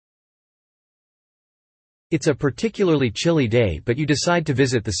It's a particularly chilly day, but you decide to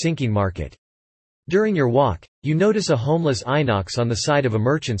visit the sinking market. During your walk, you notice a homeless inox on the side of a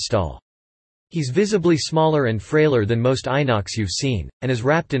merchant stall. He's visibly smaller and frailer than most inox you've seen, and is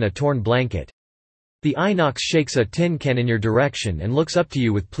wrapped in a torn blanket. The inox shakes a tin can in your direction and looks up to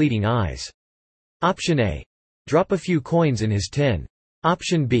you with pleading eyes. Option A. Drop a few coins in his tin.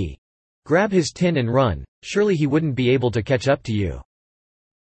 Option B. Grab his tin and run, surely he wouldn't be able to catch up to you.